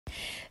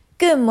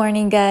Good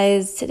morning,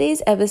 guys.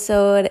 Today's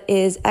episode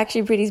is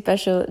actually pretty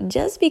special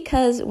just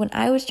because when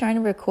I was trying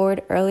to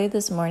record earlier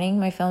this morning,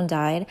 my phone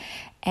died.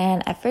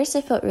 And at first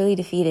I felt really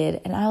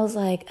defeated and I was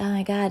like, oh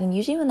my God. And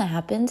usually when that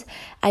happens,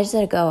 I just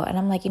let it go. And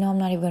I'm like, I'm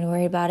not even going to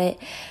worry about it.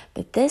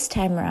 But this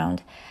time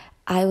around,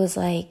 I was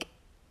like,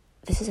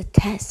 this is a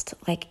test.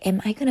 Like,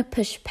 am I going to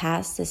push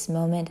past this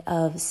moment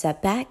of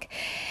setback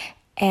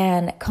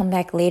and come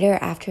back later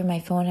after my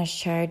phone has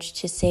charged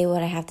to say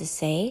what I have to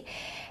say?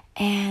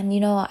 And,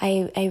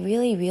 I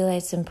really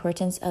realized the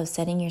importance of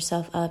setting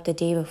yourself up the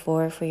day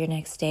before for your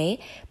next day,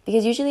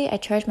 because usually I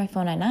charge my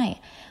phone at night,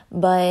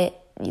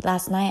 but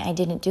last night I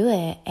didn't do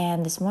it.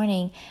 And this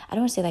morning, I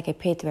don't want to say like I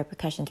paid the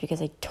repercussions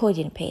because I totally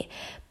didn't pay it,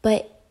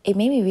 but it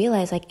made me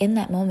realize, like, in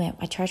that moment,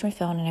 I charged my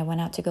phone and I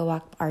went out to go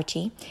walk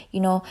Archie,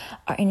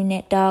 our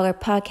internet dog, our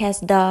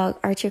podcast dog,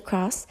 Archer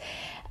Cross.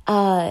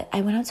 I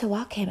went out to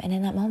walk him. And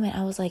in that moment,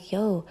 I was like,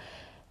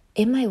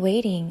 am I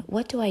waiting?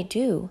 What do I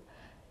do?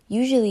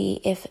 Usually,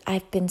 if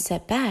I've been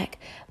set back,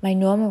 my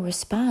normal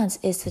response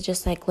is to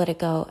just like let it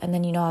go. And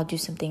then, I'll do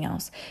something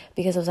else,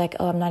 because I was like,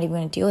 I'm not even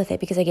going to deal with it,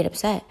 because I get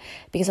upset,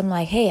 because I'm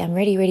like, hey, I'm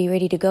ready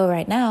to go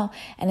right now.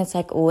 And it's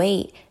like,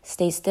 wait,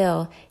 stay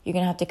still. You're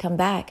going to have to come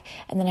back.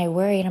 And then I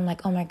worry and I'm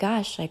like, oh my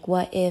gosh, like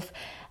what if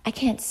I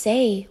can't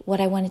say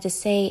what I wanted to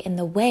say in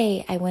the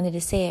way I wanted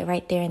to say it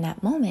right there in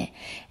that moment,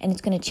 and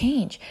it's going to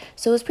change.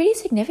 So it was pretty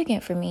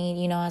significant for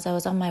me, as I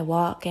was on my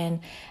walk and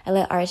I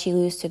let Archie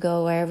loose to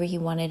go wherever he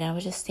wanted. And I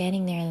was just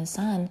standing there in the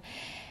sun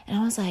and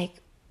I was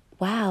like,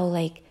 wow,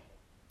 like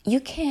you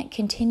can't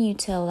continue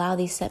to allow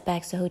these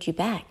setbacks to hold you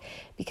back,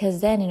 because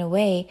then in a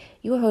way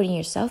you were holding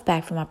yourself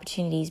back from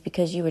opportunities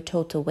because you were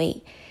told to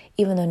wait,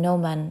 even though no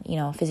one,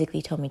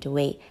 physically told me to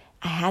wait.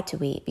 I had to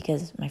wait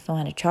because my phone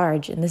had a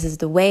charge, and this is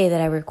the way that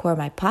I record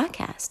my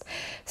podcast.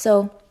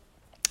 So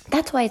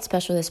that's why it's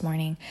special this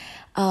morning.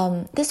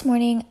 This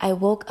morning I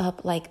woke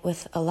up like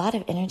with a lot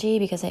of energy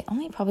because I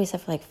only probably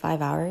slept for like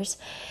 5 hours,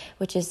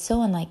 which is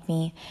so unlike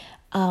me.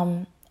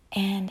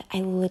 And I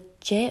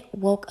legit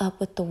woke up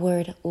with the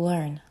word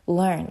learn.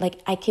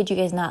 Like, I kid you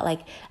guys not,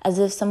 like as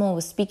if someone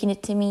was speaking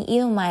it to me.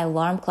 Even my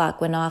alarm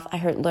clock went off, I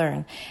heard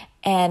learn.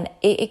 And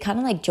it kind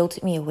of like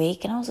jolted me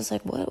awake. And I was just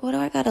like, what do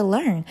I got to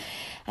learn?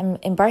 I'm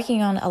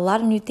embarking on a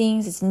lot of new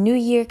things. It's New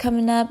Year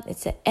coming up.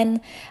 It's the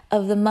end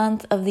of the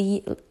month of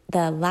the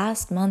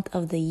last month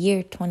of the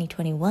year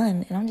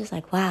 2021. And I'm just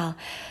like, wow.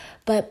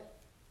 But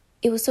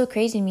it was so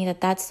crazy to me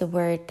that that's the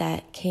word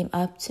that came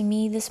up to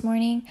me this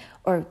morning,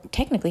 or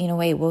technically in a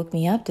way it woke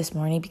me up this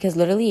morning, because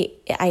literally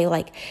it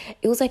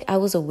was like I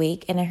was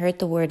awake and I heard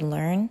the word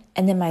learn,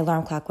 and then my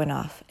alarm clock went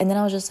off. And then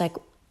I was just like,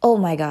 oh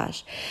my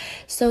gosh.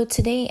 So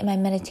today in my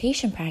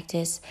meditation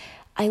practice,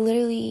 I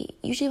usually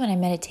when I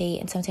meditate,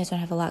 and sometimes when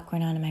I have a lot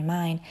going on in my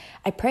mind,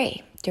 I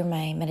pray during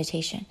my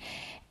meditation.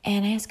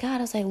 And I asked God,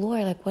 I was like,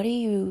 Lord, like, what are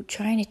you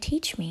trying to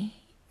teach me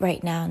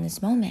right now in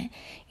this moment?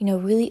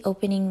 Really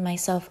opening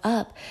myself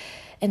up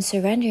and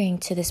surrendering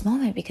to this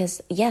moment,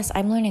 because yes,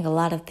 I'm learning a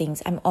lot of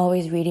things. I'm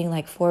always reading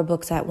like 4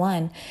 books at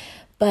one,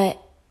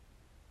 but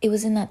it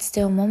was in that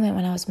still moment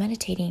when I was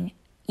meditating.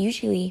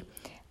 Usually,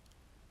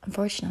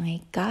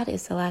 unfortunately, God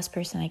is the last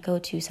person I go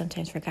to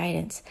sometimes for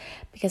guidance,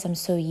 because I'm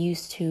so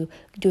used to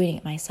doing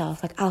it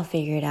myself. Like, I'll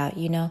figure it out,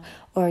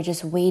 or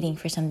just waiting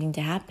for something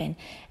to happen,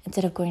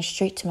 instead of going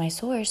straight to my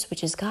source,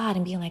 which is God,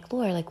 and being like,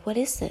 Lord, like, what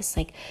is this?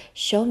 Like,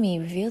 show me,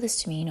 reveal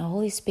this to me,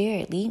 Holy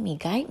Spirit, lead me,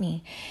 guide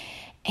me.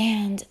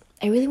 And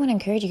I really want to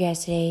encourage you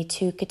guys today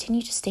to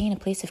continue to stay in a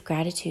place of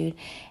gratitude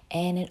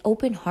and an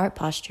open heart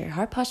posture.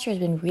 Heart posture has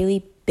been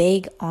really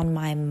big on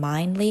my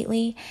mind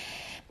lately,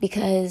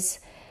 because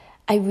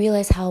I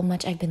realize how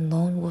much I've been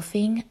lone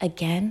wolfing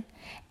again,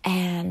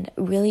 and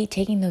really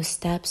taking those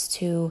steps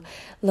to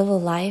live a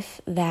life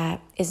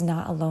that is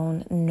not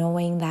alone,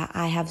 knowing that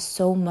I have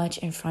so much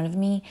in front of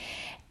me,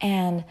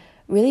 and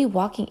really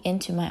walking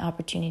into my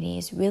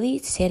opportunities, really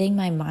setting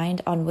my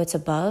mind on what's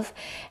above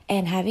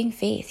and having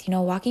faith,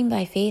 walking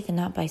by faith and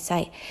not by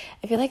sight.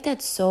 I feel like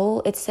it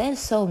says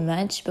so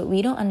much, but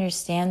we don't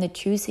understand the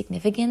true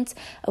significance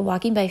of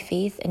walking by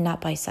faith and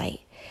not by sight.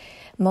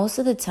 Most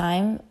of the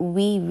time,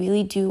 we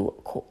really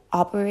do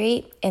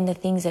operate in the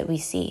things that we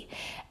see.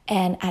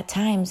 And at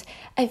times,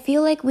 I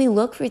feel like we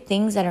look for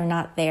things that are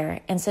not there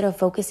instead of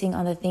focusing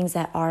on the things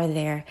that are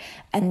there,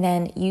 and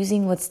then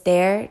using what's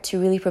there to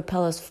really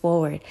propel us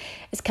forward.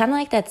 It's kind of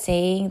like that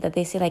saying that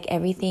they say, like,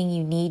 everything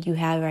you need, you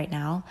have right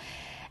now.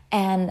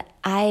 And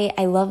I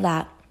love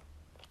that.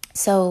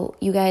 So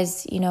you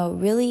guys,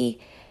 really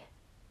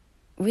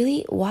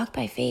walk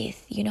by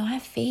faith,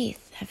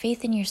 have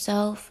faith in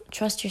yourself,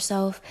 trust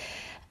yourself.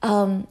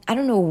 I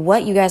don't know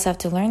what you guys have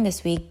to learn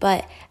this week,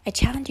 but I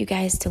challenge you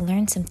guys to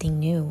learn something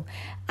new.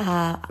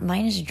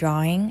 Mine is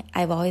drawing.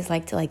 I've always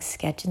liked to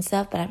sketch and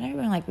stuff, but I've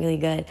never been really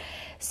good.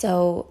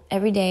 So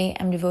every day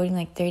I'm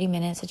devoting 30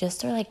 minutes to just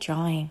start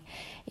drawing,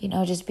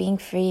 just being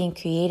free and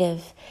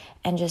creative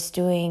and just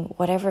doing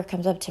whatever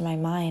comes up to my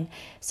mind.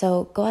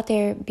 So go out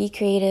there, be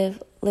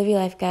creative, live your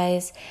life,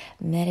 guys,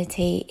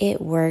 meditate. It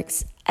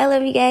works. I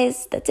love you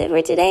guys. That's it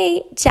for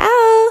today.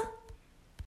 Ciao.